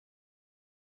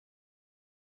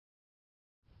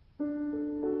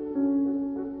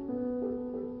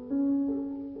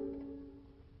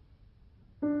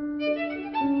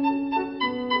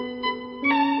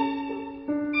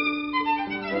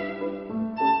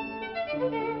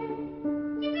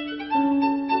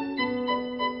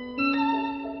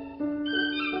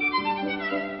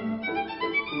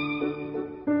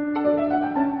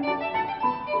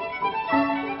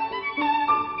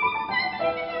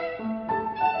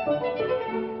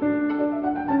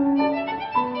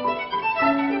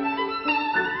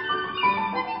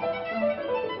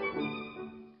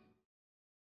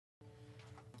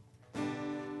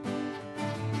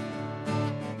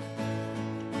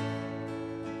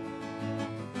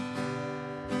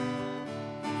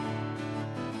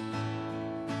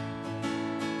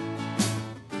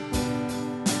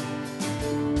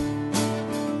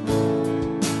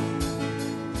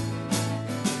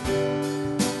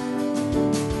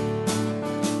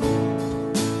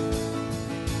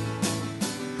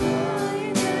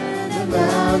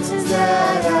Mountains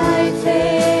that I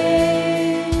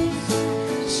face,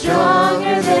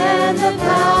 stronger than the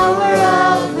power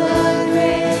of the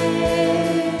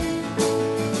grave,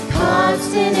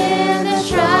 constant in the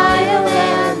trial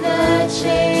and the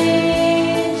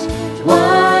change.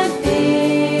 One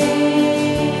thing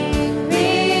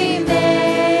remains,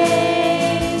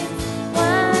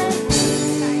 one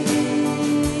thing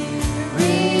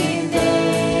remains.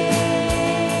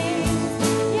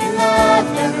 Your love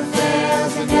never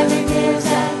fails, it never gives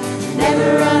up, it never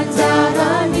runs out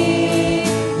on me.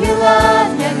 Your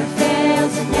love never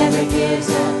fails, it never gives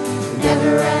up, it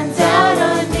never runs out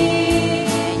on me.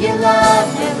 Your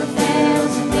love never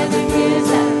fails, it never gives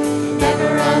up, it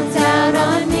never runs out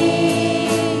on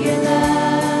me. Your love.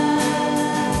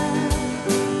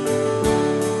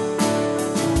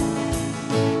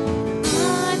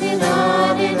 On and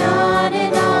on and on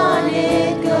and on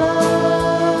it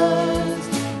goes,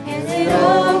 and it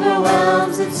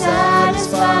overwhelms and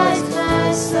satisfies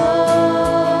my soul.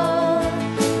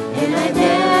 And I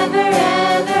never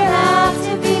ever have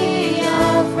to be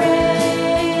afraid.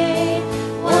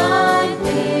 One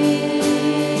thing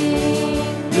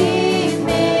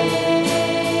remains.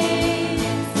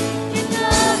 Your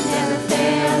love never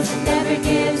fails, it never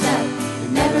gives up, it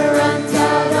never runs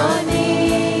out on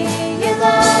me. Your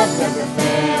love never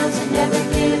fails, it never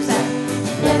gives up,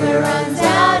 it never runs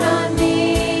out on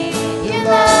me. Your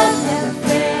love never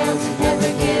fails, it never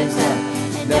gives up,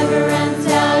 it never runs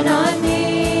out on me.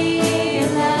 Your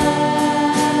love.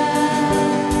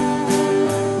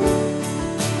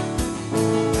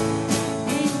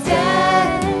 In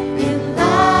death, in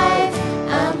life,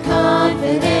 I'm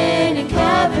confident and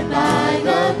covered by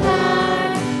the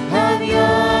power of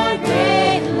your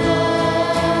great love.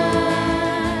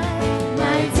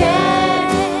 My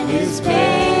debt is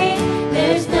paid,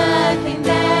 there's nothing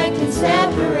that can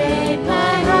separate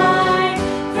my heart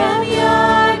from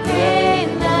your great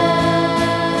love.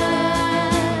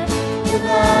 Your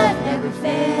love never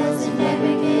fails, it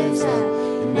never gives up,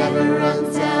 it never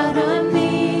runs out on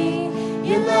me.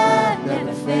 Your love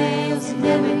never fails, it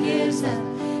never gives up,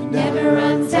 it never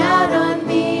runs out on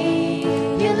me.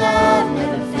 Your love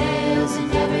never fails, it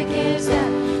never gives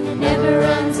up, it never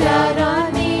runs out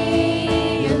on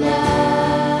me. Your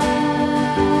love.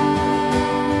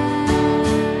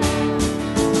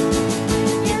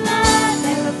 Your love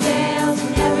never fails,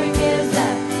 it never gives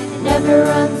up, it never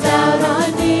runs out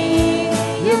on me.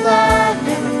 Your love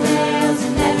never fails,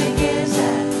 it never gives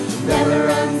up, it never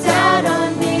runs out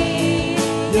on me.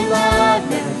 Your love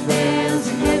never fails,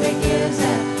 it never gives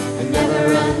up, it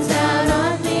never runs out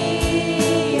on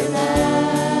me. Your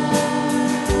love.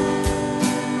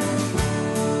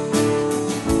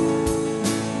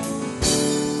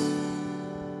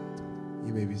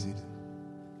 You may be seated.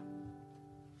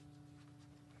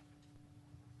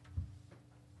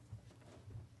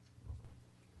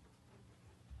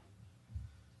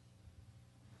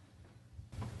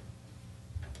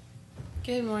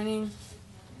 Good morning.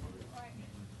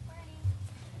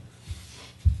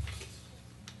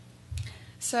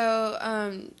 So,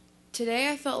 today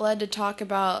I felt led to talk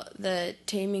about the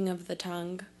taming of the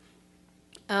tongue,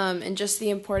 and just the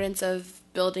importance of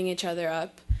building each other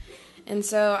up. And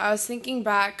so I was thinking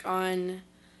back on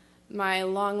my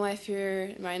long life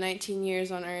here, my 19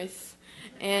 years on earth,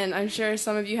 and I'm sure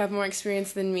some of you have more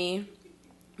experience than me,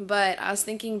 but I was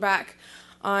thinking back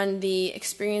on the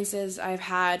experiences I've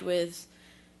had with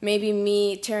maybe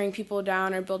me tearing people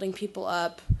down or building people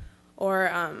up,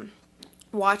 or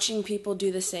watching people do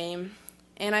the same.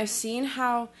 And I've seen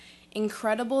how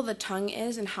incredible the tongue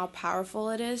is and how powerful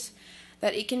it is,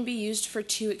 that it can be used for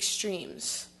two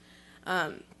extremes.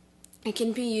 It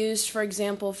can be used, for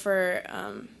example, for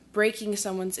breaking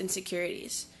someone's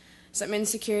insecurities. Some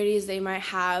insecurities they might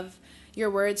have, your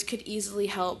words could easily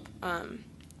help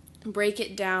break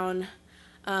it down,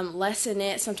 lessen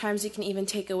it. Sometimes it can even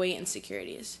take away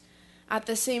insecurities. At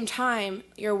the same time,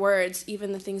 your words,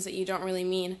 even the things that you don't really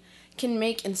mean, can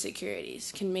make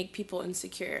insecurities, can make people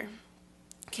insecure,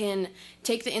 can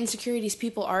take the insecurities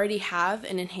people already have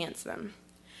and enhance them.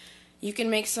 You can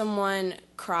make someone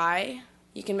cry.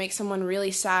 You can make someone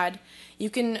really sad. You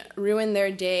can ruin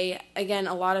their day. Again,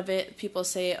 a lot of it, people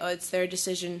say, oh, it's their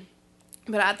decision.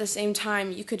 But at the same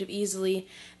time, you could have easily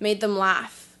made them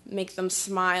laugh, make them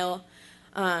smile.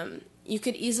 You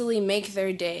could easily make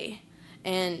their day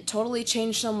and totally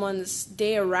change someone's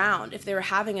day around if they were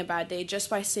having a bad day just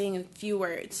by saying a few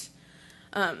words.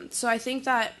 So I think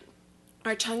that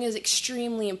our tongue is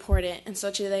extremely important, and so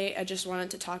today I just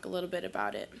wanted to talk a little bit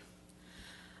about it.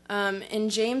 In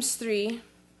James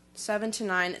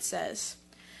 3:7-9, it says,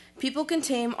 "People can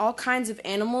tame all kinds of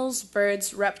animals,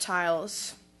 birds,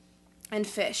 reptiles, and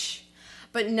fish,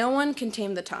 but no one can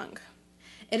tame the tongue.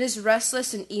 It is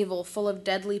restless and evil, full of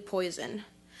deadly poison.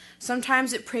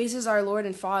 Sometimes it praises our Lord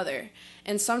and Father,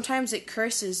 and sometimes it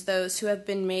curses those who have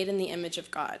been made in the image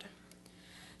of God."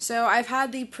 So I've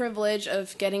had the privilege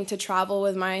of getting to travel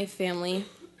with my family,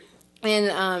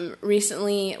 and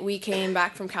recently we came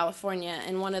back from California,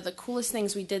 and one of the coolest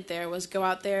things we did there was go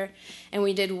out there and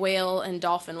we did whale and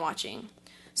dolphin watching.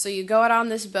 So you go out on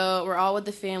this boat, we're all with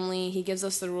the family, he gives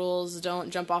us the rules,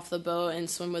 don't jump off the boat and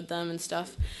swim with them and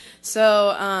stuff.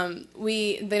 So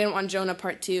they didn't want Jonah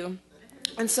part 2.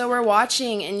 And so we're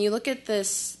watching, and you look at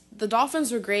this, the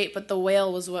dolphins were great, but the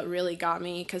whale was what really got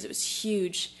me because it was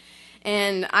huge.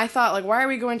 And I thought, like, why are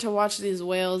we going to watch these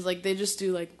whales? Like, they just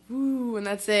do, like, woo, and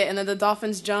that's it. And then the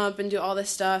dolphins jump and do all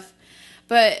this stuff.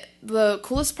 But the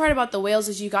coolest part about the whales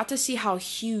is you got to see how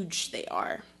huge they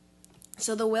are.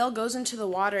 So the whale goes into the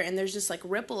water, and there's this, like,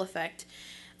 ripple effect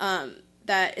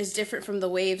that is different from the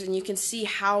waves, and you can see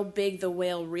how big the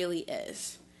whale really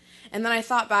is. And then I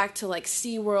thought back to, like,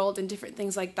 SeaWorld and different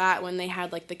things like that when they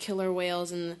had, like, the killer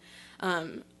whales, and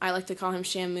I like to call him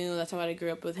Shamu. That's what I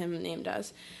grew up with him named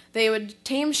as. They would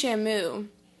tame Shamu,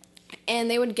 and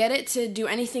they would get it to do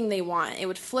anything they want. It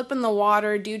would flip in the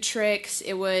water, do tricks.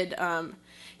 It would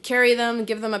carry them,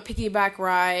 give them a piggyback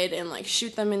ride, and, like,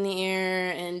 shoot them in the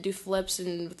air and do flips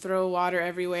and throw water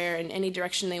everywhere in any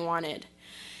direction they wanted.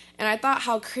 And I thought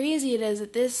how crazy it is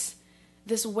that this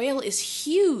whale is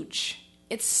huge.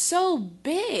 It's so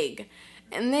big,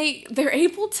 and they're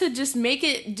able to just make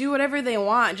it do whatever they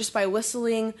want just by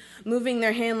whistling, moving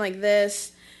their hand like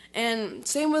this, and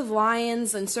same with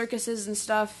lions and circuses and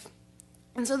stuff.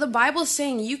 And so the Bible is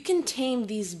saying you can tame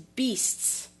these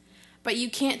beasts, but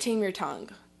you can't tame your tongue.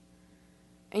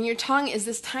 And your tongue is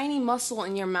this tiny muscle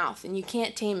in your mouth, and you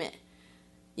can't tame it.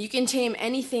 You can tame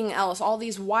anything else, all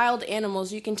these wild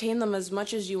animals, you can tame them as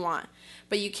much as you want,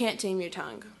 but you can't tame your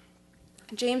tongue.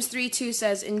 James 3:2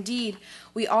 says, "Indeed,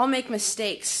 we all make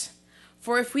mistakes.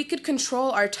 For if we could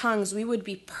control our tongues, we would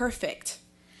be perfect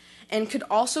and could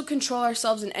also control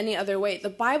ourselves in any other way." The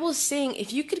Bible is saying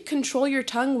if you could control your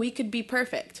tongue, we could be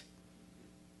perfect.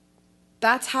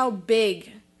 That's how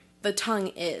big the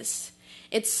tongue is.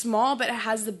 It's small, but it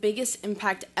has the biggest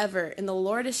impact ever. And the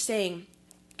Lord is saying,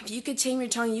 if you could tame your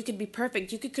tongue, you could be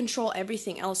perfect. You could control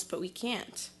everything else, but we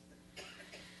can't.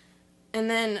 And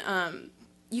then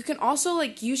you can also,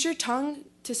 like, use your tongue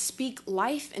to speak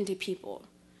life into people.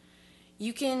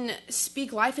 You can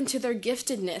speak life into their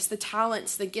giftedness, the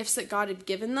talents, the gifts that God had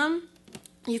given them.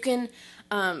 You can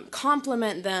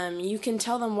compliment them. You can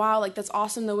tell them, wow, like, that's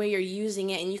awesome the way you're using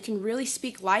it. And you can really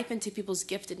speak life into people's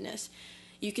giftedness.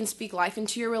 You can speak life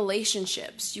into your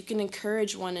relationships. You can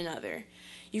encourage one another.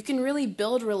 You can really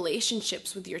build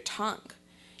relationships with your tongue.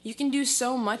 You can do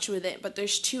so much with it, but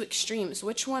there's two extremes.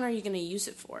 Which one are you going to use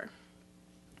it for?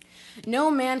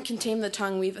 No man can tame the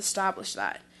tongue. We've established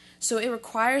that. So it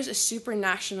requires a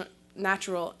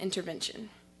supernatural intervention.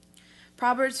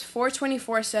 Proverbs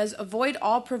 4:24 says, "Avoid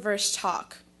all perverse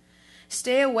talk.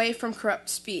 Stay away from corrupt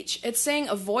speech." It's saying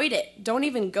avoid it. Don't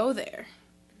even go there.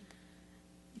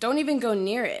 Don't even go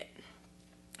near it.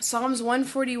 Psalms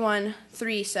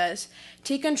 141:3 says,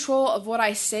 "Take control of what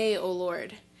I say, O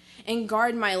Lord, and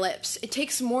guard my lips." It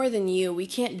takes more than you. We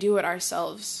can't do it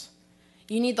ourselves.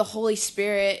 You need the Holy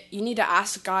Spirit. You need to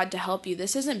ask God to help you.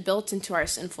 This isn't built into our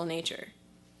sinful nature.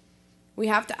 We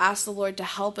have to ask the Lord to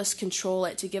help us control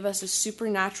it, to give us a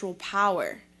supernatural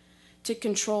power to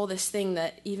control this thing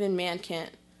that even man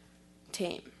can't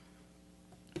tame.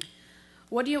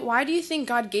 Why do you think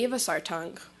God gave us our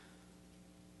tongue?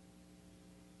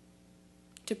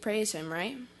 To praise him,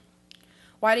 right?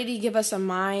 Why did he give us a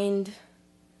mind?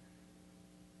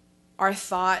 our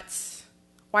thoughts?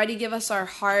 Why did he give us our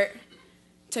heart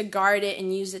to guard it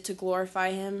and use it to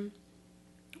glorify him?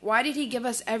 Why did he give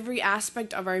us every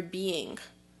aspect of our being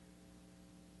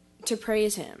to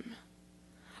praise him?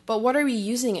 But what are we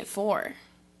using it for?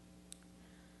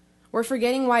 We're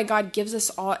forgetting why God gives us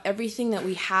everything that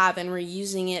we have, and we're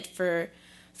using it for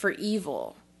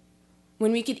evil,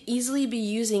 when we could easily be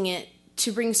using it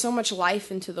to bring so much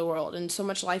life into the world and so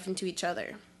much life into each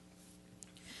other.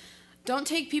 Don't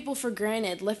take people for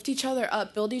granted. Lift each other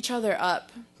up. Build each other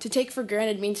up. To take for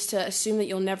granted means to assume that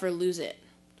you'll never lose it,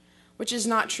 which is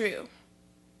not true.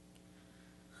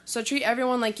 So treat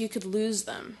everyone like you could lose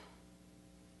them.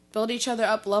 Build each other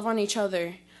up. Love on each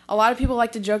other. A lot of people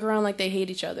like to joke around like they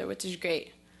hate each other, which is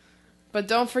great. But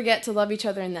don't forget to love each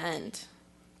other in the end.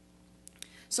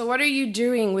 So what are you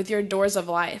doing with your doors of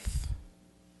life?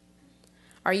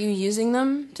 Are you using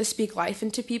them to speak life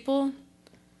into people?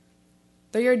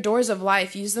 They're your doors of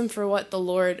life. Use them for what the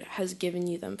Lord has given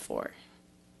you them for.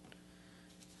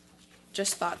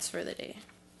 Just thoughts for the day.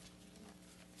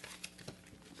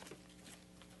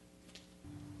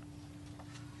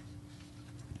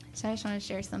 So I just want to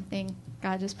share something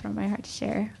God just put on my heart to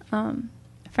share. A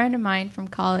friend of mine from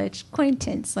college,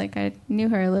 acquaintance, like I knew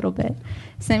her a little bit,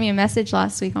 sent me a message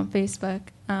last week on Facebook.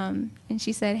 And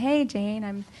she said, "Hey, Jane,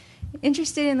 I'm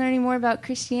interested in learning more about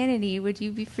Christianity. Would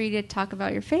you be free to talk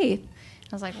about your faith?"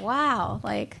 I was like, wow,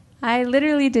 like I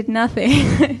literally did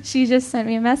nothing. She just sent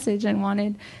me a message and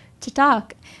wanted to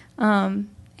talk. And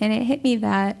it hit me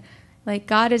that like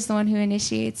God is the one who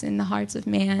initiates in the hearts of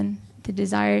man the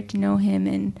desire to know him.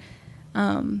 And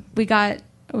we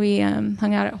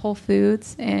hung out at Whole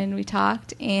Foods and we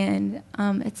talked, and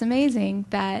it's amazing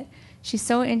that she's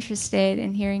so interested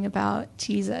in hearing about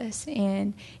Jesus.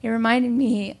 And it reminded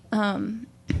me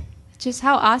just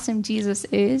how awesome Jesus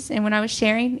is. And when I was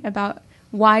sharing about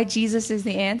why Jesus is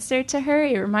the answer to her,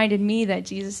 it reminded me that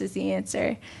Jesus is the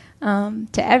answer to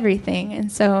everything.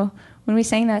 And so when we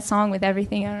sang that song with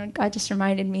everything, God just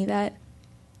reminded me that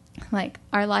like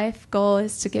our life goal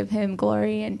is to give him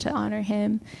glory and to honor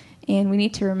him, and we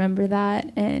need to remember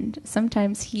that. And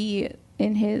sometimes he,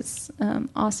 in his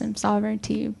awesome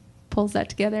sovereignty, pulls that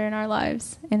together in our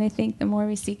lives. And I think the more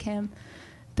we seek him,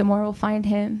 the more we'll find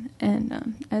him.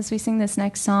 And as we sing this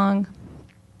next song,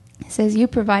 it says, "You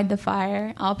provide the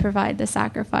fire, I'll provide the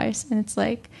sacrifice." And it's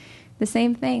like the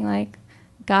same thing, like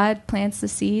God plants the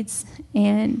seeds,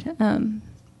 and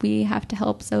we have to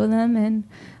help sow them, and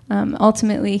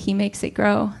ultimately he makes it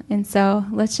grow. And so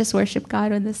let's just worship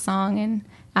God with this song and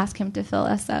ask him to fill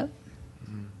us up.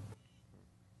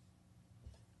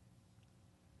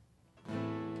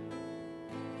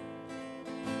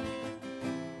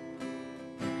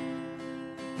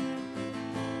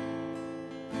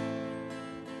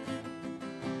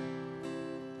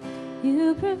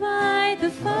 You provide the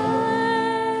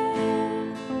fire,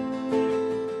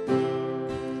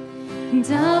 and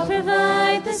I'll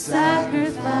provide the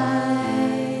sacrifice.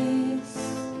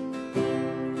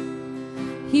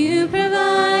 You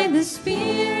provide the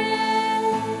Spirit,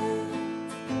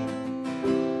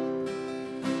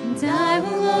 and I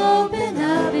will open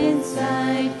up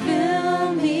inside.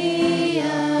 Fill me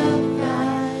up,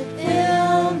 God.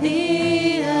 Fill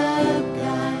me up,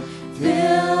 God.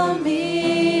 Fill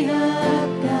me up,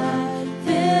 God.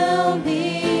 Fill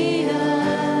me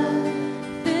up.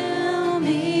 Fill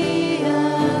me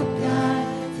up, God.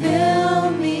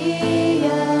 Fill me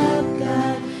up,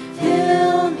 God.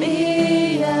 Fill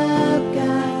me up,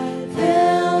 God.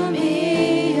 Fill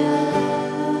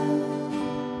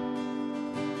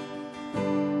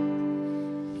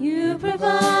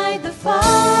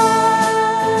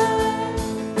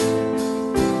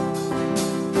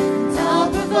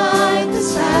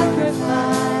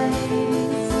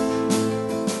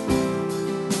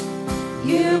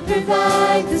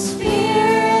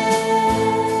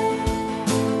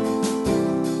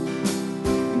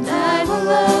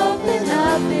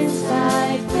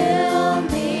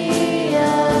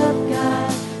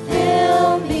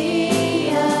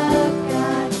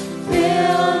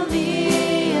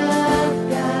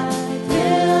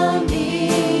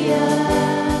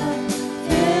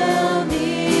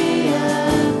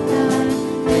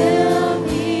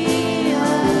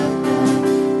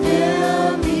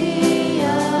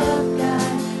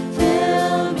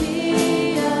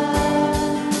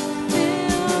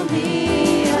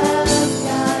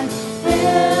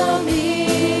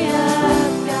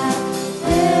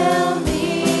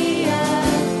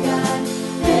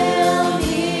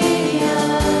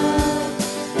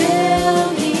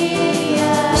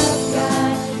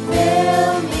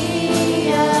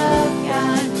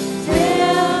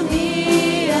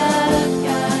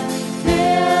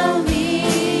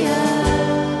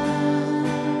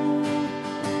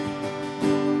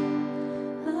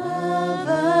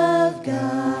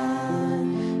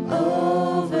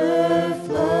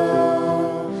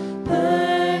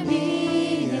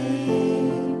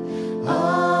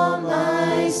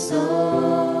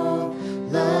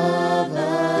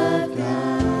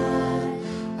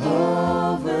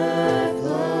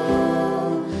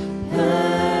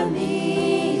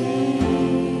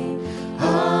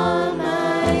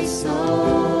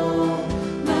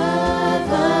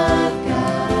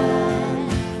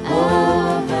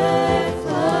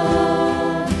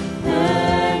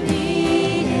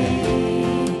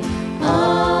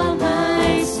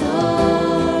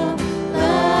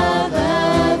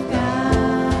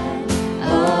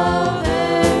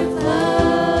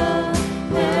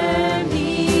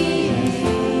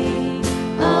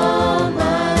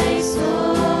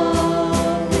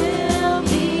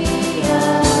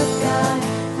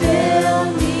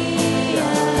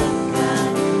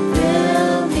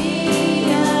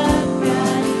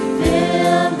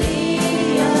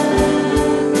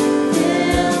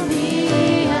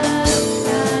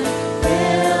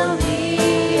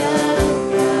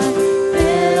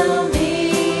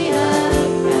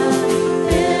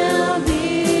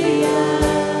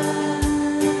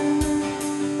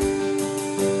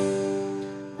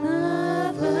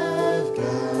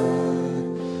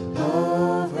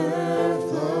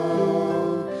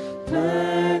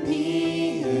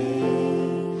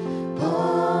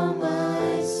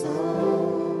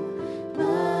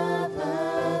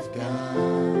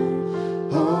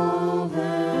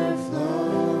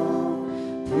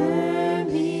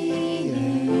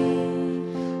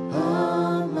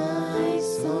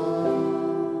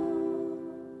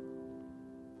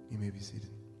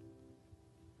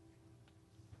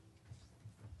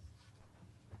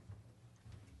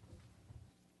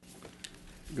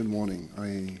Good morning.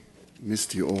 I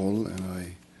missed you all, and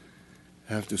I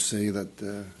have to say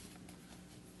that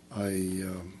I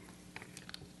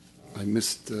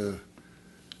missed at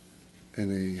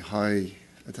a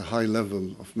high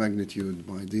level of magnitude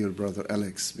my dear brother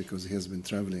Alex, because he has been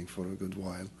traveling for a good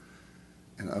while,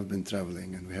 and I've been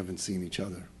traveling, and we haven't seen each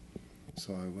other.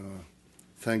 So I want to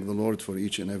thank the Lord for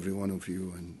each and every one of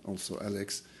you, and also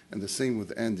Alex, and the same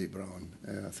with Andy Brown.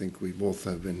 I think we both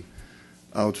have been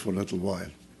out for a little while,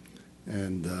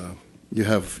 and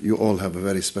you all have a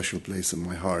very special place in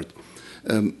my heart.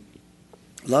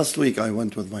 Last week I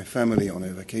went with my family on a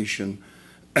vacation,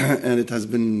 and it has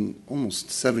been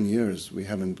almost 7 years we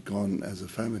haven't gone as a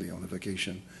family on a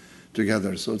vacation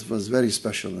together. So it was very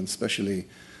special, and especially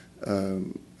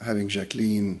having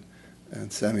Jacqueline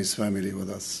and Sammy's family with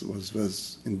us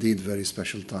was indeed a very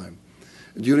special time.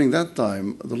 During that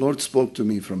time, the Lord spoke to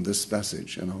me from this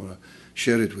passage, and I want to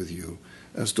share it with you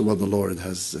as to what the Lord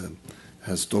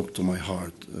has talked to my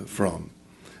heart from.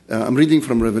 I'm reading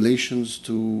from Revelations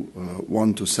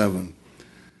 1-7.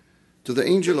 To the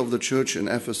angel of the church in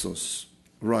Ephesus,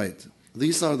 write,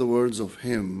 these are the words of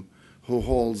him who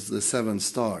holds the 7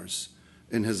 stars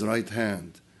in his right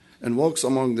hand and walks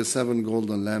among the 7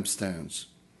 golden lampstands.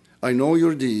 I know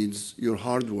your deeds, your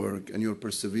hard work, and your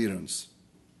perseverance.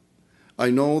 I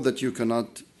know that you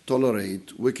cannot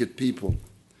tolerate wicked people,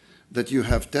 that you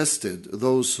have tested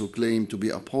those who claim to be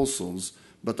apostles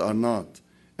but are not,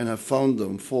 and have found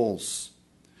them false.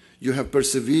 You have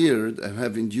persevered and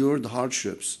have endured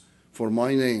hardships for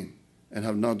my name and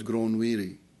have not grown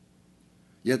weary.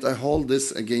 Yet I hold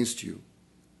this against you.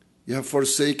 You have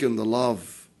forsaken the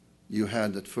love you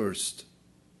had at first.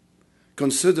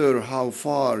 Consider how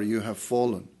far you have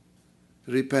fallen.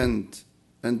 Repent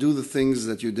and do the things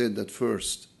that you did at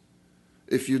first.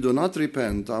 If you do not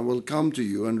repent, I will come to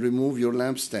you and remove your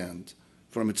lampstand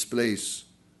from its place.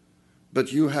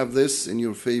 But you have this in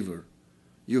your favor.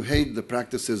 You hate the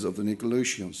practices of the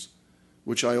Nicolaitans,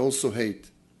 which I also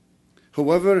hate.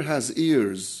 Whoever has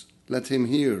ears, let him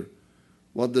hear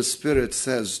what the Spirit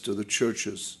says to the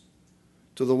churches.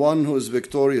 To the one who is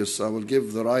victorious, I will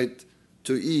give the right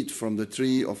to eat from the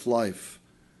tree of life,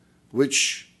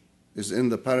 which is in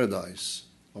the paradise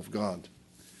of God.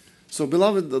 So,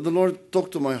 beloved, the Lord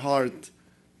talked to my heart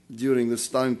during this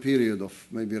time period of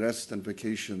maybe rest and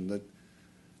vacation that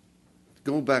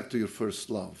go back to your first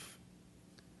love.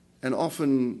 And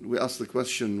often we ask the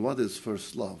question, what is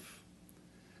first love?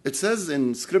 It says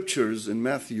in scriptures in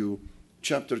Matthew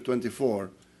chapter 24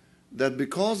 that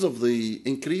because of the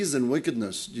increase in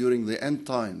wickedness during the end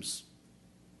times,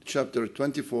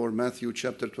 Matthew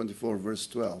chapter 24, verse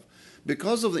 12,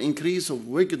 because of the increase of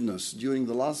wickedness during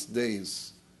the last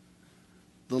days,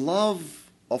 the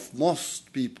love of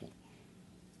most people,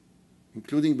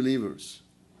 including believers,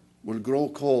 will grow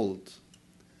cold.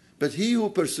 But he who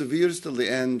perseveres till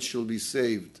the end shall be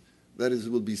saved. That is,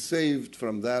 will be saved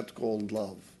from that cold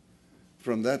love,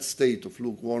 from that state of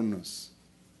lukewarmness.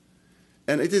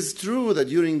 And it is true that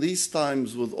during these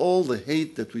times, with all the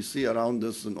hate that we see around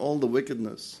us and all the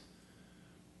wickedness,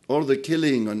 all the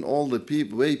killing and all the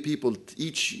way people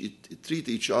treat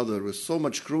each other with so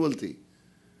much cruelty,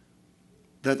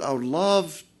 that our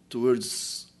love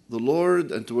towards the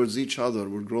Lord and towards each other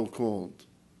will grow cold.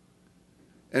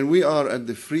 And we are at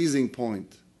the freezing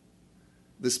point.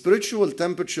 The spiritual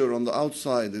temperature on the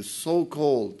outside is so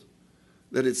cold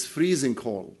that it's freezing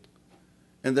cold,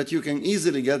 and that you can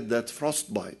easily get that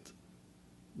frostbite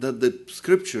that the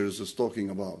scriptures is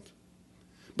talking about.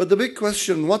 But the big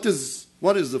question, what is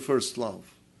the first love?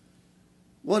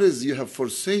 What is you have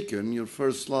forsaken your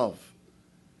first love?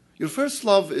 Your first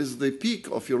love is the peak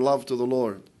of your love to the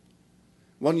Lord.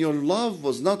 When your love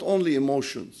was not only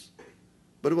emotions,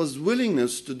 but it was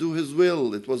willingness to do His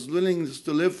will. It was willingness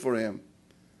to live for Him.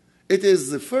 It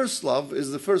is the first love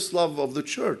of the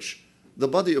church, the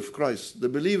body of Christ, the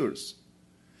believers.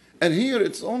 And here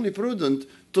it's only prudent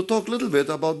to talk a little bit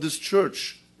about this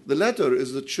church. The letter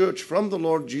is the church from the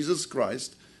Lord Jesus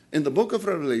Christ in the book of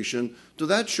Revelation to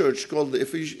that church called the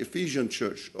Ephesian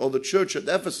church, or the church at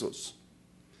Ephesus.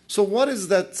 So what is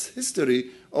that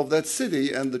history of that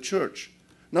city and the church?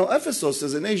 Now, Ephesus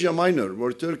is in Asia Minor,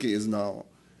 where Turkey is now.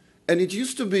 And it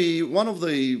used to be one of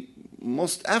the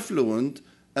most affluent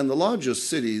and the largest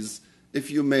cities, if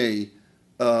you may,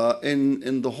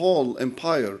 in the whole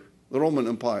empire, the Roman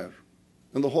Empire,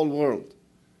 in the whole world.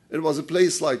 It was a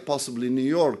place like possibly New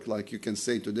York, like you can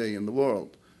say today in the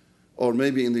world, or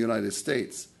maybe in the United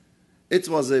States. It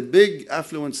was a big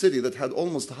affluent city that had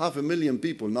almost 500,000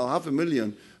 people. Now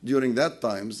 500,000 during that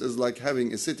times is like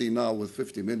having a city now with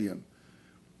 50 million.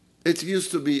 It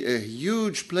used to be a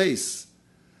huge place,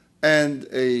 and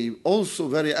a also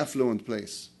very affluent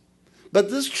place. But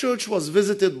this church was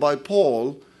visited by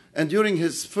Paul, and during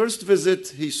his first visit,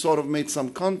 he sort of made some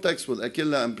contacts with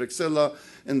Aquila and Priscilla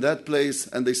in that place,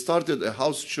 and they started a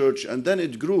house church, and then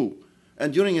it grew.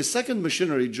 And during his second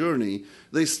missionary journey,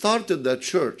 they started that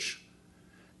church.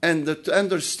 And to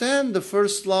understand the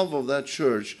first love of that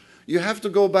church, you have to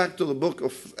go back to the book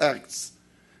of Acts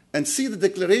and see the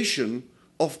declaration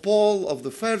of Paul of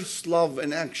the first love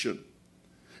in action.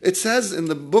 It says in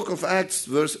the book of Acts,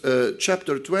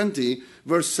 chapter 20,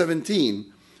 verse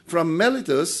 17, from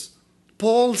Miletus,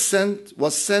 Paul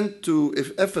was sent to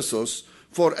Ephesus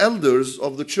for elders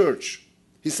of the church.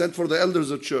 He sent for the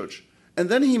elders of the church. And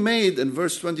then he made, in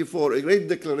verse 24, a great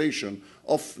declaration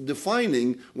of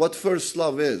defining what first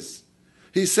love is.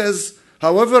 He says,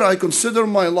 however, I consider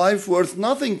my life worth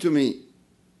nothing to me,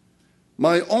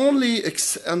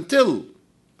 until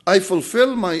I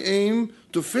fulfill my aim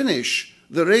to finish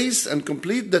the race and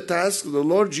complete the task the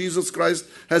Lord Jesus Christ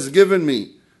has given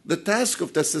me, the task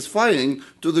of testifying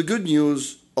to the good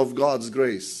news of God's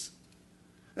grace.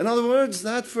 In other words,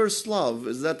 that first love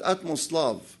is that utmost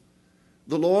love.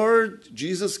 The Lord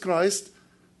Jesus Christ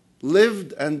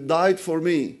lived and died for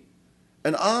me,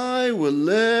 and I will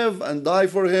live and die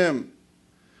for him.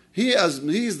 He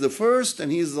is the first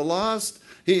and he is the last.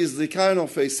 He is the kind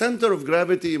of a center of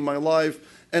gravity in my life,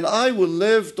 and I will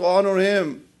live to honor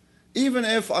him. Even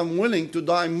if I'm willing to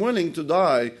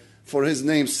die for his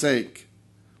name's sake.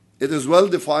 It is well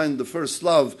defined, the first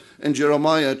love, in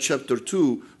Jeremiah chapter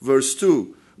 2, verse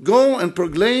 2. Go and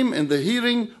proclaim in the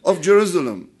hearing of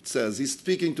Jerusalem, it says. He's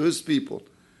speaking to his people.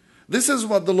 This is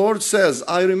what the Lord says.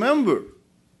 I remember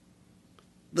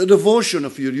the devotion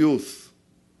of your youth.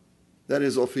 That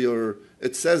is of your,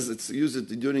 it says, it's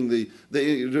used during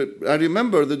I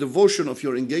remember the devotion of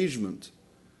your engagement.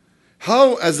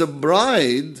 How as a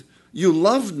bride you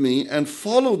loved me and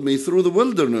followed me through the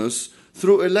wilderness,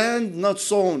 through a land not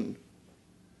sown.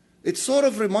 It sort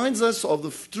of reminds us of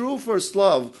the true first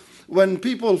love when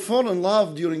people fall in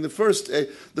love during the first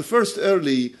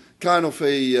early kind of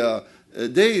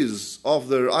days of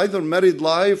their either married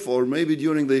life or maybe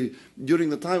during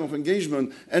the time of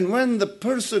engagement, and when the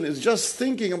person is just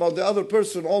thinking about the other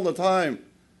person all the time,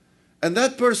 and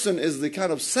that person is the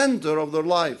kind of center of their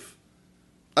life.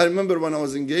 I remember when I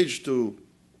was engaged to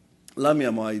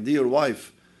Lamia, my dear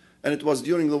wife, and it was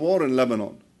during the war in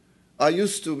Lebanon.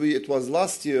 It was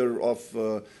last year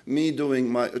of me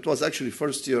doing it was actually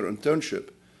first year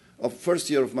internship, first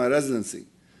year of my residency.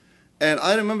 And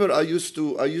I remember I used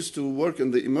to work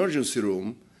in the emergency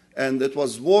room, and it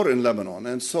was war in Lebanon.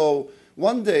 And so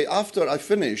one day after I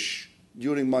finished,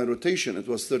 during my rotation, it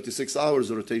was 36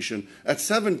 hours rotation, at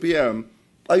 7 p.m.,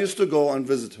 I used to go and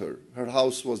visit her. Her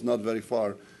house was not very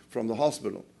far from the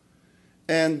hospital.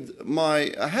 And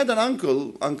I had an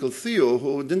uncle, Uncle Theo,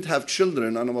 who didn't have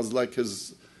children, and I was like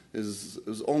his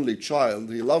only child.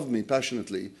 He loved me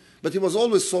passionately, but he was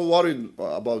always so worried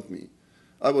about me.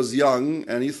 I was young,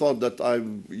 and he thought that I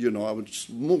would just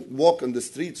walk on the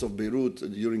streets of Beirut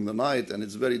during the night, and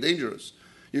it's very dangerous.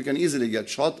 You can easily get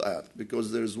shot at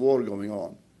because there's war going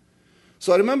on.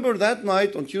 So I remember that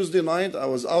night, on Tuesday night, I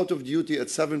was out of duty at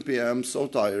 7 p.m., so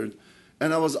tired.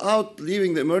 And I was out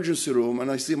leaving the emergency room, and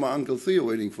I see my Uncle Theo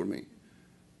waiting for me.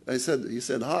 He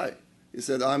said, hi. He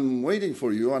said, I'm waiting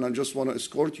for you, and I just want to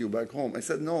escort you back home. I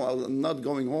said, no, I'm not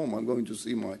going home. I'm going to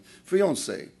see my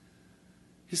fiancée.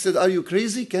 He said, are you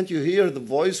crazy? Can't you hear the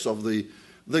voice of the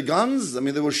guns? I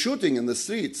mean, they were shooting in the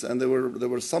streets, and there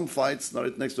were some fights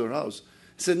right next to her house.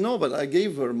 He said, no, but I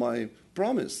gave her my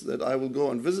promise that I will go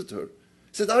and visit her.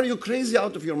 He said, are you crazy,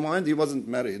 out of your mind? He wasn't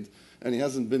married, and he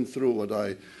hasn't been through what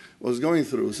I was going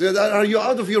through. He said, are you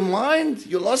out of your mind?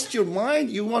 You lost your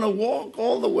mind? You want to walk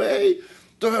all the way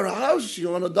to her house? You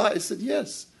want to die? I said,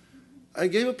 yes. I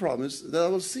gave a promise that I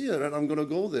will see her, and I'm going to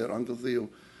go there, Uncle Theo.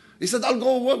 He said, I'll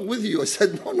go walk with you. I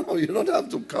said, no, you don't have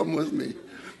to come with me.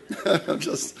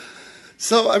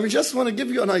 So I just want to give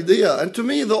you an idea. And to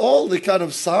me, all the kind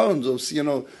of sounds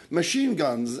of, machine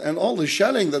guns and all the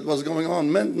shelling that was going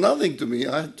on meant nothing to me.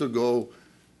 I had to go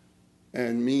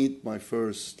and meet my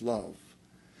first love.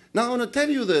 Now, I want to tell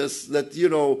you this, that,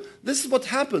 this is what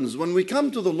happens when we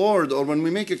come to the Lord, or when we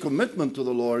make a commitment to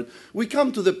the Lord. We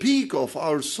come to the peak of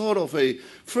our sort of a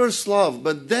first love,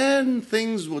 but then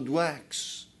things would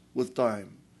wax with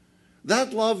time.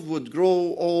 That love would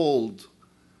grow old.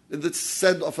 It's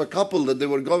said of a couple that they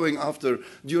were going after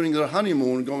during their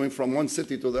honeymoon, going from one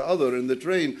city to the other in the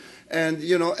train, and,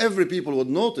 every people would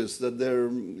notice that they're,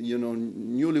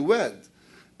 newlywed.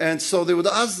 And so they would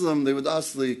ask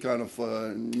the kind of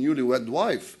newlywed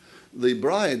wife the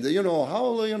bride,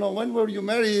 how, when were you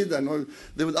married? And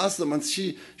they would ask them, and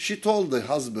she told the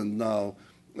husband now,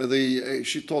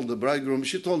 she told the bridegroom,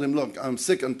 she told him, look, I'm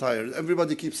sick and tired.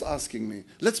 Everybody keeps asking me.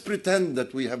 Let's pretend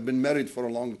that we have been married for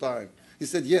a long time. He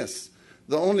said, yes.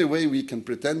 The only way we can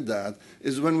pretend that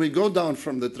is when we go down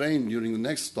from the train during the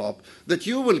next stop, that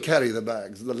you will carry the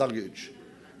bags, the luggage,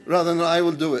 rather than I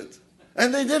will do it.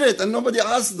 And they did it, and nobody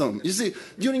asked them. You see,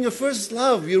 during your first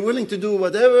love, you're willing to do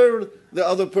whatever the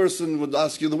other person would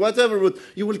ask you,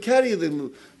 you will carry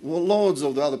the loads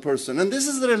of the other person. And this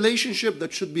is the relationship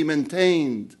that should be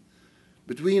maintained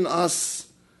between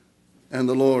us and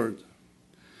the Lord.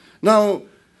 Now,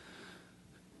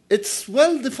 it's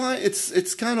well defined.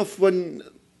 It's kind of when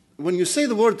you say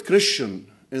the word Christian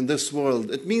in this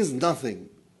world, it means nothing.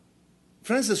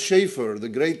 Francis Schaeffer, the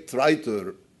great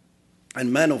writer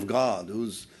and man of God,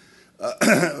 who's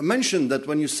mentioned that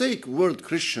when you say the word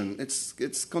Christian, it's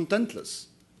contentless.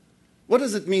 What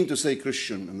does it mean to say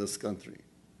Christian in this country?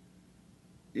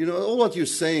 All what you're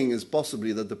saying is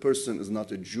possibly that the person is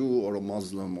not a Jew or a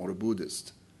Muslim or a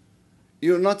Buddhist.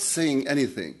 You're not saying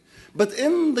anything. But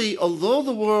although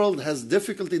the world has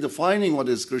difficulty defining what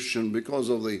is Christian because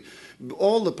of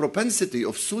all the propensity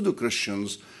of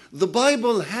pseudo-Christians, the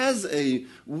Bible has a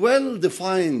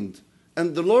well-defined,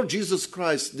 and the Lord Jesus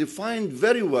Christ defined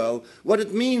very well what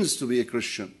it means to be a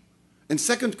Christian. In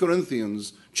 2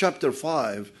 Corinthians chapter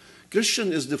 5,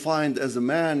 Christian is defined as a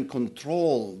man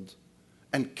controlled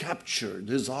and captured.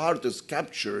 His heart is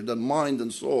captured, and mind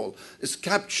and soul is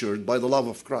captured by the love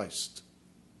of Christ.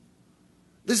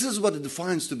 This is what it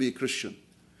defines to be a Christian.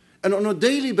 And on a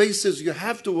daily basis, you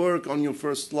have to work on your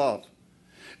first love.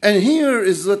 And here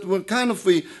is that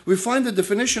we find the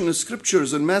definition in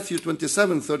scriptures in Matthew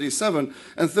 27, 37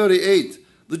 and 38.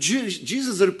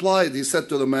 Jesus replied, he said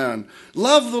to the man,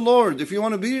 love the Lord. If you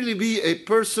want to really be a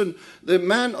person, the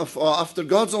man after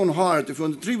God's own heart, if you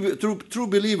want to be a true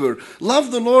believer,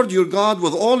 love the Lord your God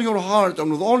with all your heart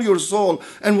and with all your soul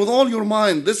and with all your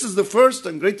mind. This is the first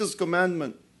and greatest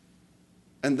commandment.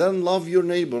 And then love your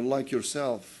neighbor like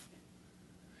yourself.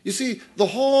 You see, the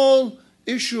whole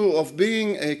issue of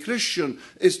being a Christian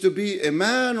is to be a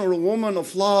man or a woman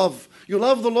of love. You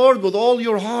love the Lord with all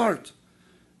your heart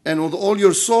and with all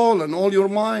your soul and all your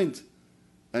mind.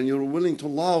 And you're willing to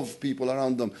love people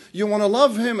around them. You want to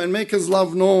love him and make his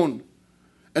love known.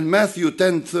 And Matthew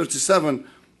 10, 37,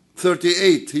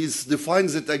 38, he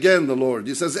defines it again, the Lord.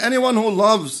 He says, anyone who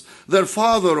loves their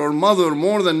father or mother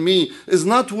more than me is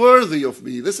not worthy of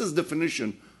me. This is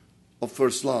definition of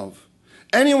first love.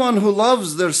 Anyone who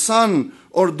loves their son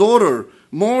or daughter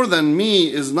more than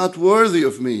me is not worthy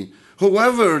of me.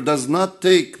 Whoever does not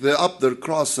take up their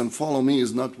cross and follow me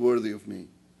is not worthy of me.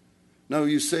 Now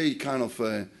you say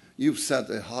you've set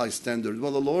a high standard.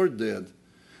 Well, the Lord did.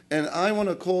 And I want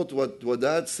to quote what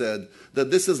Dad said, that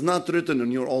this is not written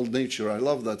in your old nature. I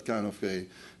love that kind of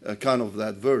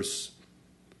that verse.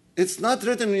 It's not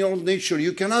written in your old nature.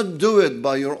 You cannot do it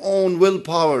by your own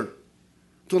willpower.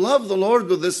 To love the Lord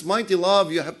with this mighty love,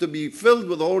 you have to be filled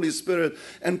with the Holy Spirit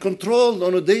and controlled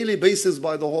on a daily basis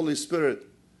by the Holy Spirit.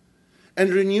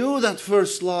 And renew that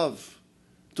first love.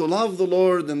 To love the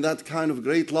Lord in that kind of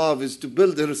great love is to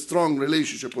build a strong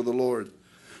relationship with the Lord.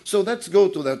 So let's go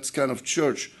to that kind of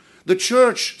church. The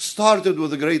church started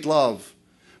with a great love,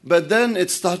 but then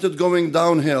it started going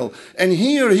downhill. And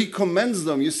here he commends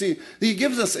them. You see, he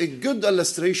gives us a good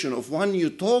illustration of when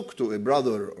you talk to a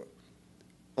brother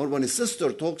or when a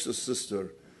sister talks to a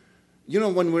sister.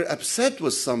 When we're upset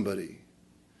with somebody,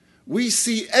 we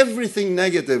see everything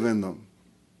negative in them.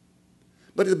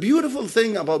 But the beautiful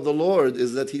thing about the Lord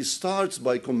is that he starts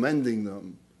by commending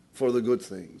them for the good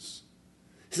things.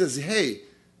 He says, hey,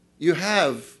 you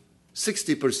have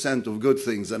 60% of good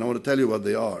things, and I want to tell you what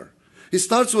they are. He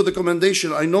starts with the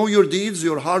commendation. I know your deeds,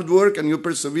 your hard work, and your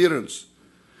perseverance.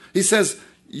 He says,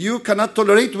 you cannot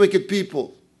tolerate wicked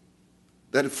people,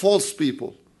 that are false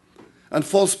people, and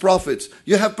false prophets.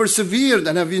 You have persevered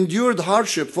and have endured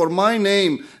hardship for my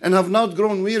name and have not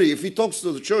grown weary. If he talks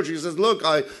to the church, he says, look,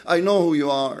 I know who you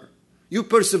are. You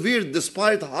persevered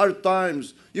despite hard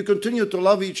times. You continue to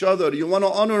love each other. You want to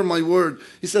honor my word.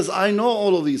 He says, I know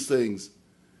all of these things.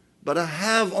 But I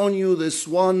have on you this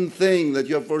one thing, that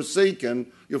you have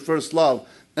forsaken your first love.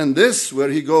 And this, where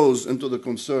he goes into the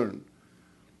concern.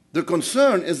 The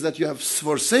concern is that you have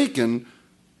forsaken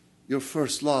your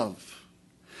first love.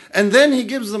 And then he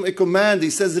gives them a command. He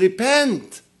says,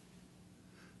 repent.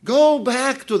 Go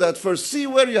back to that first. See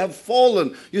where you have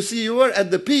fallen. You see, you were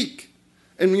at the peak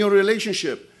in your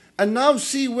relationship. And now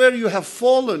see where you have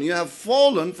fallen. You have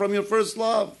fallen from your first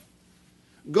love.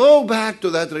 Go back to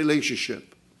that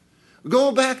relationship.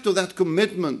 Go back to that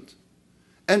commitment.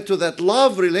 and to that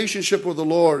love relationship with the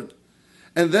Lord.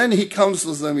 And then he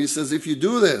counsels them. He says, if you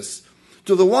do this,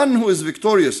 to the one who is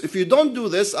victorious, if you don't do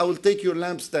this, I will take your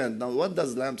lampstand. Now, what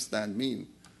does lampstand mean?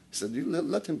 He said, you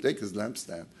let him take his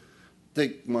lampstand.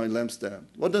 Take my lampstand.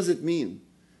 What does it mean?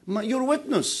 Your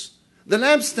witness. The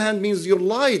lampstand means your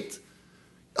light.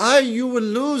 You will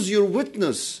lose your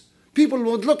witness. People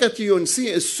would look at you and see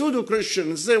a pseudo-Christian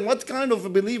and say, what kind of a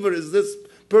believer is this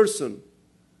person?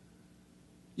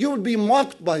 You would be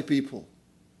mocked by people.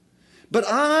 But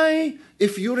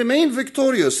if you remain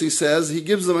victorious, he says, he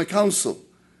gives them a counsel.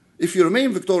 If you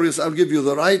remain victorious, I'll give you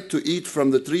the right to eat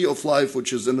from the tree of life,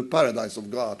 which is in the paradise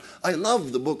of God. I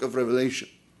love the book of Revelation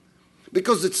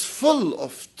because it's full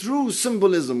of true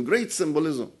symbolism, great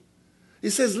symbolism. He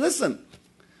says, listen,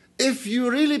 if you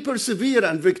really persevere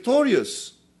and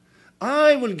victorious,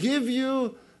 I will give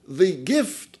you the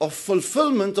gift of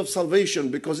fulfillment of salvation,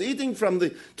 because eating from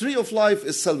the tree of life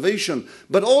is salvation,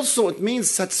 but also it means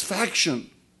satisfaction.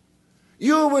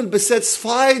 You will be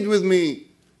satisfied with me.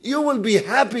 You will be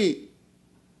happy.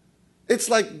 It's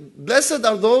like, blessed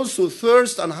are those who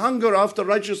thirst and hunger after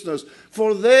righteousness,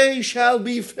 for they shall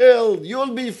be filled.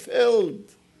 You'll be filled.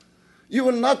 You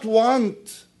will not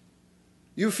want.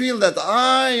 You feel that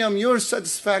I am your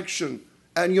satisfaction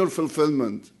and your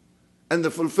fulfillment, and the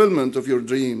fulfillment of your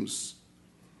dreams.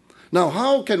 Now,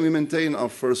 how can we maintain our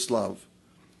first love?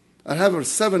 I have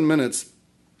 7 minutes,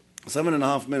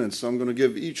 7.5 minutes, so I'm going to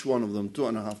give each one of them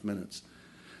 2.5 minutes.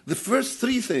 The first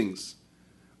 3 things.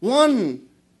 One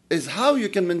is how you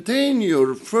can maintain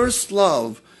your first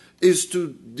love is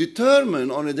to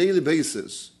determine on a daily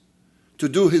basis to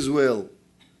do His will.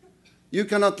 You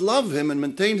cannot love Him and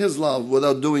maintain His love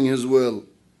without doing His will.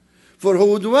 For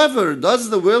whoever does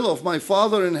the will of my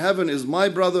Father in heaven is my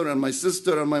brother and my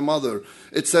sister and my mother.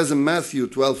 It says in Matthew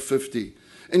 12:50.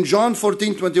 In John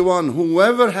 14:21,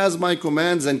 whoever has my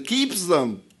commands and keeps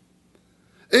them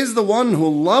is the one who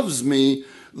loves me.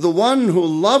 The one who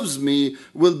loves me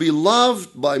will be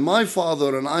loved by my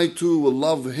Father, and I too will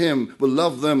love him, will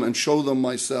love them and show them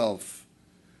myself.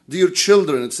 Dear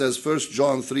children, it says 1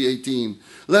 John 3:18,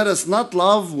 let us not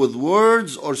love with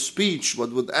words or speech,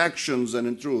 but with actions and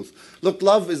in truth. Look,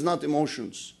 love is not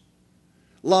emotions.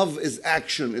 Love is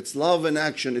action. It's love in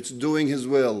action. It's doing His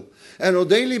will. And on a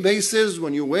daily basis,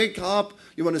 when you wake up,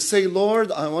 you want to say,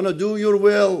 Lord, I want to do your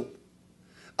will.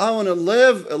 I want to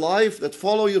live a life that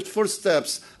follows your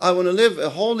footsteps. I want to live a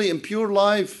holy and pure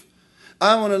life.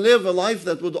 I want to live a life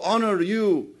that would honor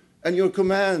you and your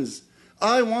commands.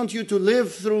 I want you to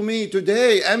live through me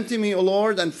today. Empty me, O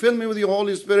Lord, and fill me with your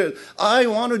Holy Spirit. I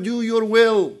want to do your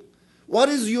will. What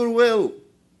is your will?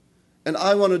 And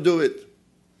I want to do it.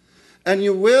 And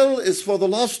your will is for the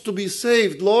lost to be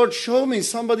saved. Lord, show me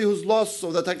somebody who's lost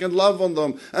so that I can love on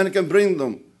them and I can bring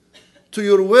them to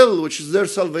your will, which is their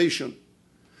salvation.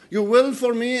 Your will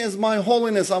for me is my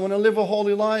holiness. I want to live a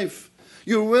holy life.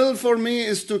 Your will for me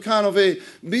is to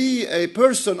be a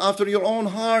person after your own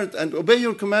heart and obey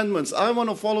your commandments. I want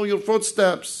to follow your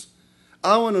footsteps.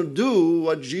 I want to do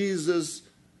what Jesus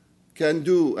can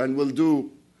do and will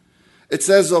do. It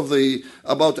says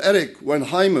about Eric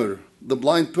Wenheimer, the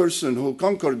blind person who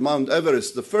conquered Mount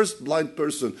Everest, the first blind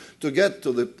person to get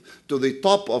to the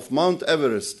top of Mount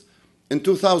Everest in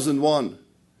 2001.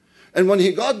 And when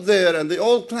he got there and they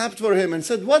all clapped for him and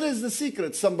said, what is the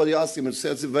secret? Somebody asked him and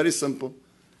said, it's very simple.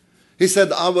 He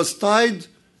said, I was tied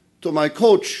to my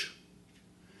coach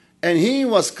and he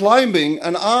was climbing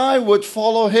and I would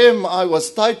follow him. I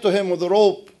was tied to him with a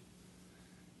rope.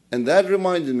 And that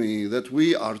reminded me that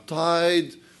we are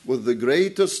tied with the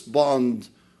greatest bond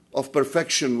of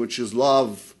perfection, which is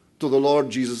love to the Lord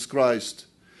Jesus Christ.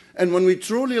 And when we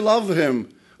truly love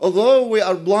Him, although we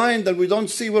are blind and we don't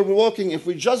see where we're walking, if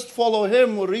we just follow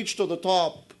Him, we'll reach to the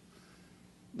top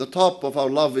of our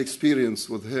love experience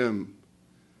with Him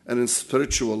and in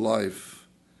spiritual life.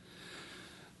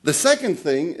 The second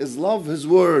thing is love His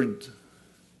Word.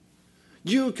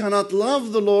 You cannot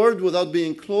love the Lord without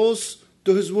being close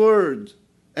to His Word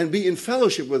and be in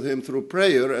fellowship with Him through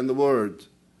prayer and the Word.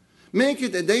 Make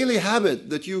it a daily habit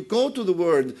that you go to the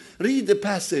Word, read the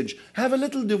passage, have a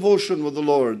little devotion with the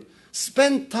Lord.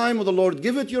 Spend time with the Lord.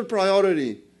 Give it your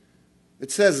priority.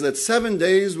 It says that 7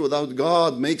 days without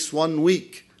God makes 1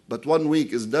 week. But 1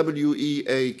 week is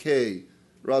W-E-A-K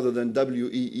rather than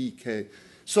W-E-E-K.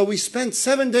 So we spend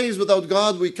 7 days without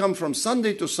God. We come from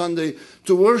Sunday to Sunday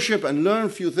to worship and learn a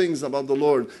few things about the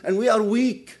Lord. And we are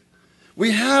weak.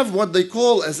 We have what they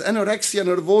call as anorexia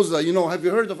nervosa. You know, have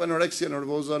you heard of anorexia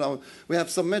nervosa? Now, we have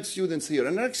some med students here.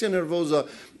 Anorexia nervosa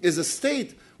is a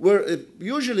state where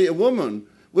usually a woman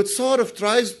which sort of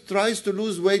tries to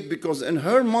lose weight because in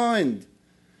her mind,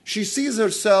 She sees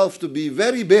herself to be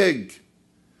very big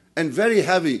and very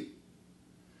heavy.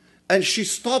 And she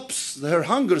stops, her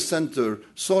hunger center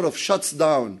sort of shuts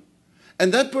down.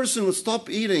 And that person will stop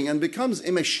eating and becomes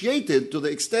emaciated to the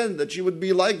extent that she would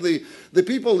be like the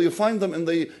people you found them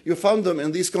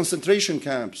in these concentration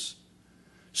camps.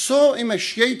 So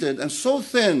emaciated and so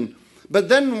thin. But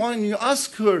then when you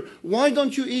ask her, why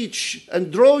don't you eat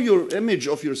and draw your image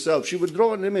of yourself, she would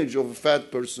draw an image of a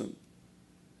fat person.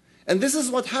 And this is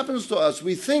what happens to us.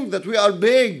 We think that we are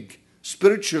big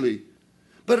spiritually.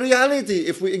 But reality,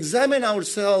 if we examine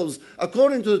ourselves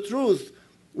according to the truth,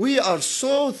 we are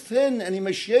so thin and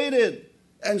emaciated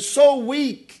and so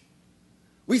weak.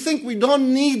 We think we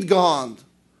don't need God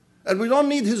and we don't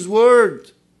need His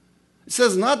word. It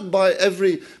says, not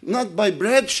by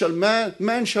bread shall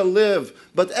man shall live,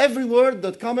 but every word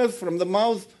that cometh from the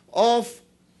mouth of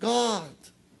God.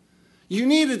 You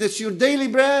need it. It's your daily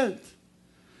bread.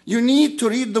 You need to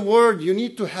read the word. You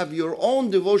need to have your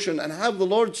own devotion and have the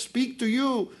Lord speak to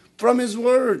you from His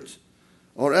word,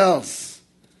 or else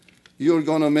you're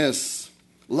going to miss.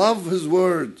 Love His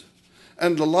word.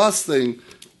 And the last thing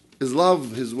is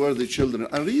love His worthy children.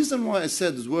 And the reason why I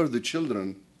said His worthy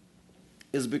children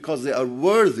is because they are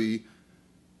worthy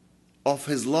of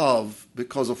His love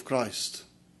because of Christ.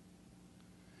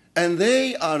 And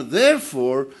they are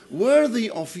therefore worthy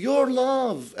of your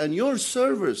love and your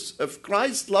service. If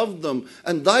Christ loved them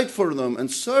and died for them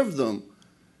and served them,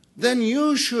 then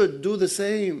you should do the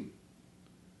same.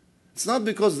 It's not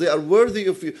because they are worthy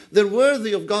of you. They're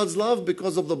worthy of God's love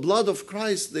because of the blood of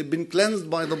Christ. They've been cleansed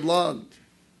by the blood.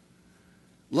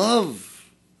 Love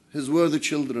His worthy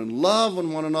children. Love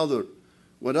on one another.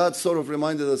 Well, that sort of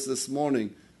reminded us this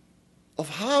morning of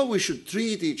how we should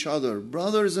treat each other,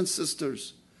 brothers and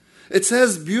sisters. It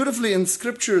says beautifully in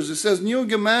scriptures, it says, new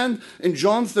command in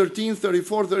John 13,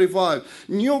 34, 35.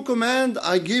 New command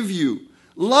I give you.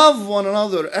 Love one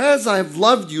another. As I have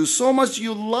loved you, so must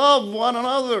you love one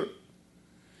another.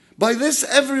 By this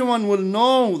everyone will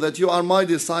know that you are my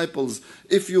disciples,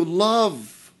 if you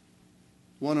love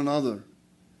one another.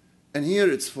 And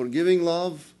here it's forgiving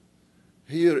love.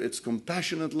 Here it's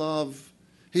compassionate love.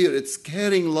 Here it's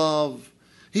caring love.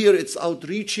 Here it's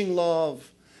outreaching love.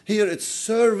 Here it's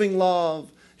serving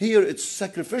love. Here it's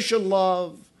sacrificial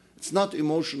love. It's not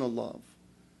emotional love.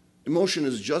 Emotion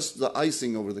is just the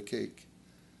icing over the cake.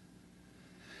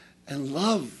 And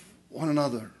love one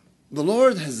another. The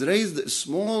Lord has raised a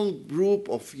small group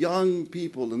of young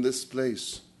people in this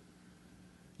place.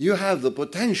 You have the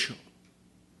potential.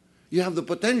 You have the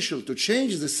potential to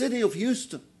change the city of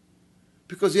Houston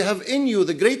because you have in you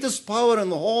the greatest power in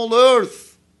the whole earth.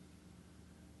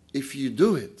 If you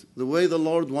do it the way the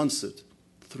Lord wants it,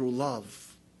 through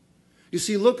love. You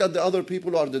see, look at the other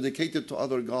people who are dedicated to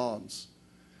other gods.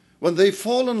 When they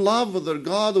fall in love with their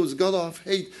God, who is God of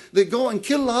hate, they go and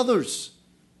kill others.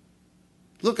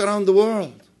 Look around the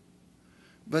world.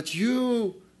 But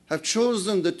you have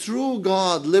chosen the true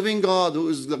God, living God, who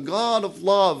is the God of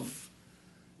love.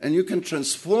 And you can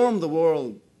transform the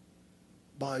world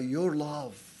by your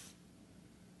love.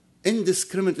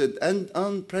 Indiscriminate and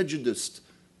unprejudiced.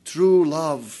 True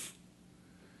love.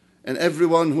 And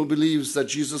everyone who believes that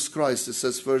Jesus Christ, it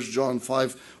says 1 John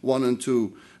 5, 1 and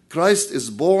 2, Christ is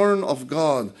born of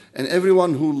God, and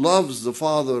everyone who loves the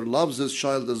Father loves his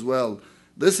child as well.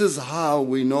 This is how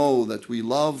we know that we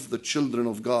love the children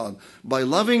of God, by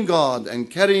loving God and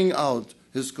carrying out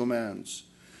His commands.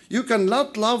 You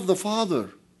cannot love the Father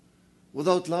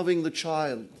without loving the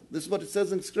child. This is what it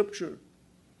says in Scripture.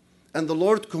 And the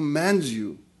Lord commands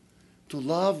you to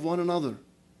love one another.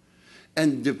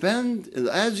 And depend,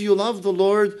 as you love the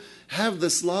Lord, have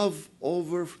this love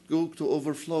go to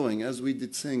overflowing, as we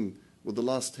did sing with the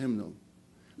last hymnal.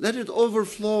 Let it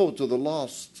overflow to the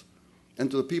lost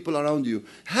and to the people around you.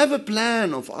 Have a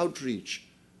plan of outreach.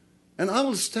 And I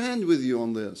will stand with you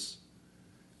on this.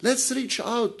 Let's reach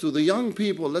out to the young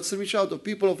people. Let's reach out to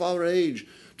people of our age,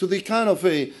 to the kind of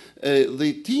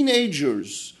the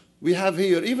teenagers we have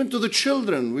here, even to the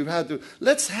children we've had to.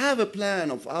 Let's have a plan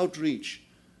of outreach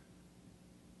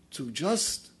to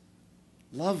just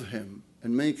love Him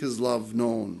and make His love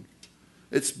known.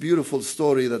 It's a beautiful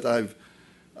story that I've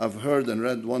heard and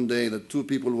read one day, that two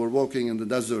people were walking in the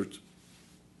desert.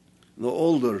 The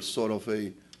older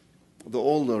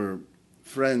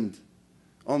friend,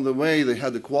 on the way they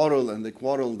had a quarrel, and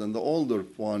the older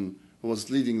one who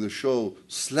was leading the show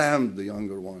slammed the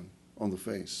younger one on the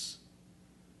face.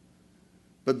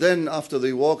 But then after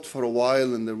they walked for a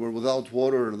while and they were without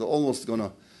water, they're almost going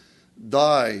to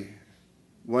die,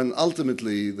 when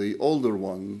ultimately the older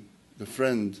one, the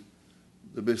friend,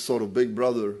 the big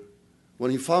brother, when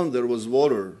he found there was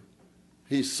water,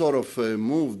 he sort of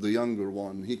moved the younger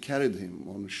one. He carried him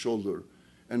on his shoulder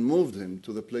and moved him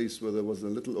to the place where there was a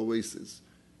little oasis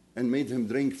and made him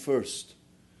drink first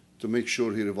to make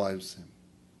sure he revives him.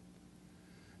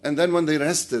 And then when they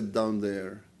rested down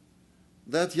there,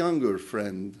 that younger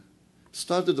friend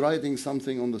started writing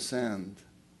something on the sand.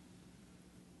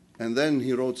 And then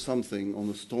he wrote something on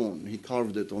the stone. He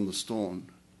carved it on the stone.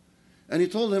 And he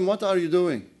told him, "What are you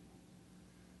doing?"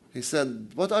 He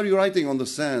said, "What are you writing on the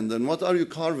sand? And what are you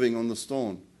carving on the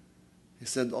stone?" He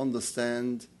said, "On the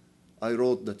sand, I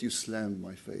wrote that you slammed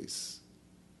my face.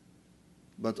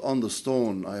 But on the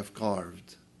stone, I have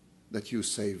carved that you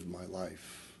saved my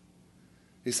life."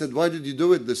 He said, "Why did you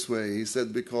do it this way?" He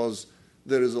said, "Because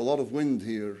there is a lot of wind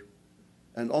here,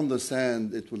 and on the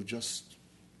sand, it will just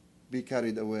be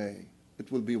carried away.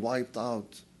 It will be wiped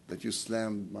out that you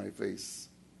slammed my face.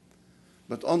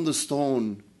 But on the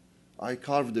stone, I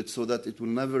carved it so that it will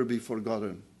never be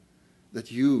forgotten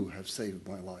that you have saved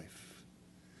my life."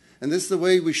 And this is the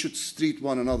way we should treat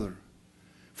one another,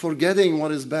 forgetting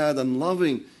what is bad and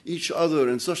loving each other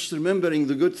and such, remembering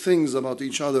the good things about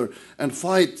each other, and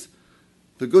fight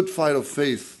the good fight of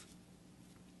faith,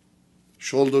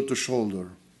 shoulder to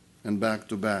shoulder and back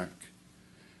to back.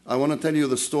 I want to tell you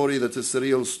the story that is a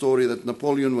real story, that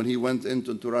Napoleon, when he went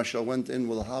into Russia, went in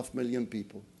with 500,000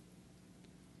 people.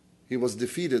 He was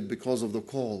defeated because of the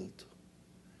cold.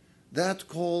 That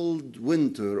cold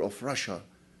winter of Russia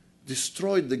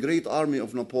destroyed the great army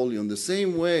of Napoleon the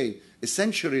same way a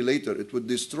century later it would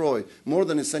destroy, more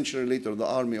than a century later, the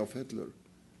army of Hitler,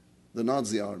 the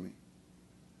Nazi army.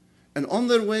 And on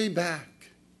their way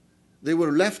back, they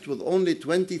were left with only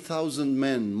 20,000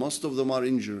 men. Most of them are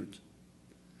injured.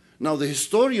 Now, the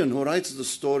historian who writes the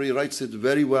story writes it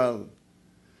very well.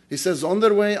 He says, on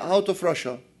their way out of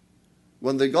Russia,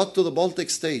 when they got to the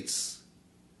Baltic states,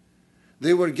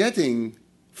 they were getting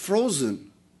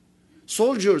frozen.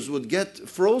 Soldiers would get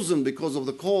frozen because of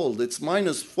the cold. It's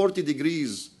minus 40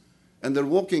 degrees, and they're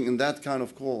walking in that kind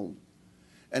of cold.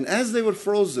 And as they were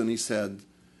frozen, he said,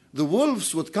 the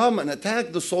wolves would come and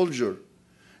attack the soldier.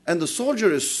 And the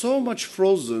soldier is so much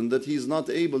frozen that he's not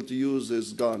able to use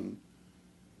his gun.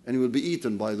 And he will be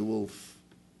eaten by the wolf.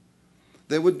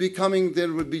 There would be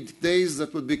days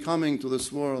that would be coming to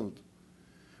this world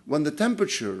when the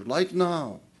temperature, like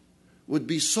now, would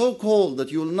be so cold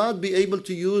that you will not be able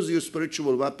to use your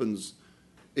spiritual weapons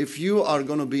if you are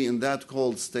going to be in that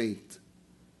cold state,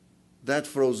 that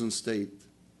frozen state.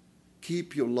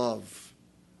 Keep your love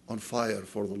on fire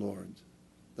for the Lord.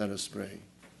 Let us pray.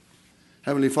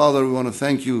 Heavenly Father, we want to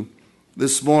thank you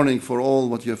this morning for all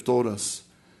what you have taught us.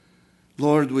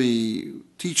 Lord,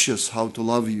 teach us how to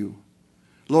love you.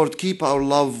 Lord, keep our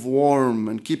love warm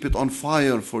and keep it on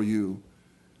fire for you.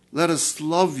 Let us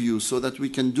love you so that we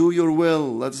can do your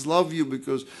will. Let's love you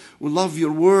because we love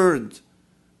your word.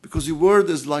 Because your word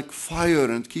is like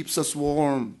fire and keeps us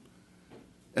warm.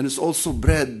 And it's also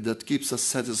bread that keeps us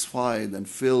satisfied and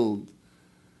filled.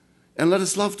 And let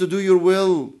us love to do your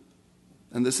will.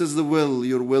 And this is the will,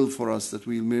 your will for us, that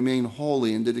we remain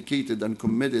holy and dedicated and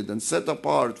committed and set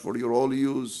apart for your holy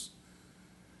use.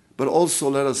 But also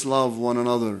let us love one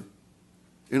another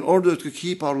in order to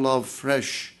keep our love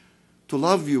fresh, to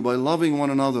love you by loving one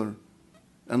another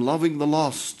and loving the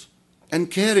lost and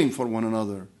caring for one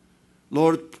another.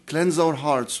 Lord, cleanse our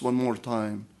hearts one more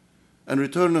time and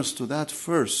return us to that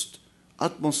first,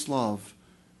 utmost love.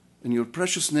 In your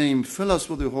precious name, fill us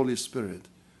with your Holy Spirit.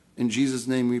 In Jesus'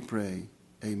 name we pray.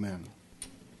 Amen.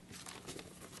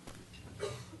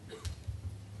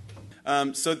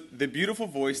 So the beautiful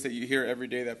voice that you hear every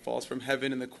day that falls from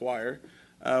heaven in the choir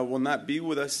will not be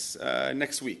with us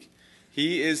next week.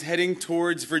 He is heading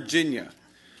towards Virginia.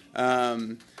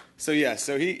 So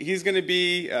he's going to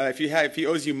be, if he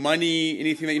owes you money,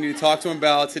 anything that you need to talk to him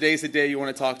about, today's the day you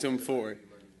want to talk to him for.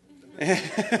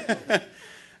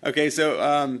 Okay,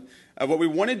 so what we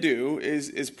want to do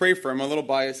is pray for him. I'm a little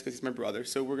biased because he's my brother.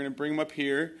 So we're going to bring him up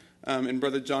here. And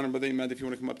Brother John and Brother Ahmed, if you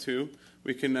want to come up too,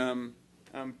 we can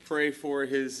pray for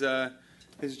his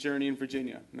journey in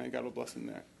Virginia. And God will bless him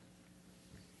there.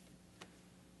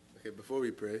 Okay, before we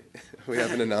pray, we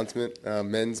have an announcement.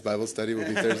 Men's Bible study will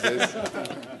be Thursdays,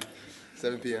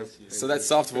 7 p.m. So that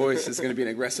soft voice is going to be an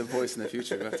aggressive voice in the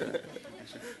future.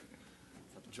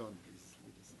 John,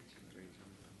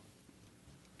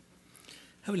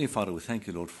 Heavenly Father, we thank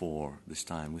you, Lord, for this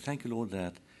time. We thank you, Lord,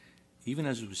 that even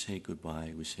as we say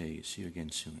goodbye, we say see you again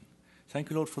soon.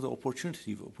 Thank you, Lord, for the opportunity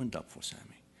you've opened up for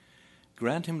Sammy.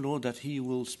 Grant him, Lord, that he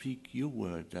will speak your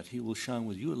word, that he will shine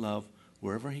with your love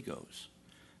wherever he goes.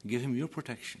 Give him your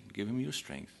protection, give him your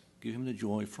strength, give him the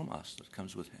joy from us that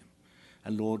comes with him.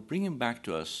 And Lord, bring him back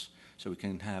to us so we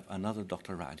can have another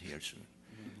Dr. Raad here soon.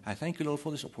 I thank you, Lord,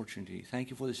 for this opportunity.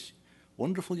 Thank you for this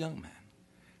wonderful young man.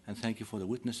 And thank you for the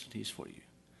witness that he is for you.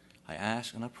 I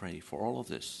ask and I pray for all of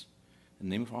this in the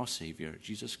name of our Savior,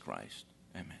 Jesus Christ.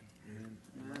 Amen.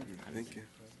 Thank you.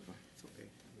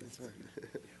 That's fine.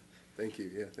 Thank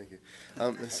you. Yeah, thank you.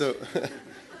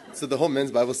 So the whole men's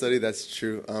Bible study, that's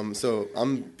true. So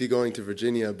I'm be going to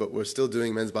Virginia, but we're still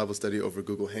doing men's Bible study over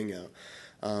Google Hangout.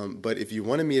 But if you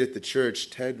want to meet at the church,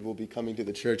 Ted will be coming to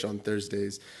the church on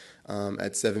Thursdays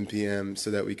at 7 p.m.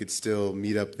 so that we could still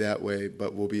meet up that way.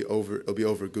 But it'll be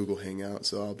over Google Hangout.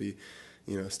 So I'll be,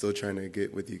 still trying to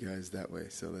get with you guys that way.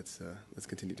 So let's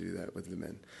continue to do that with the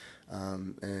men.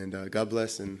 And God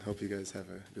bless, and hope you guys have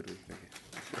a good week. Thank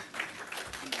you.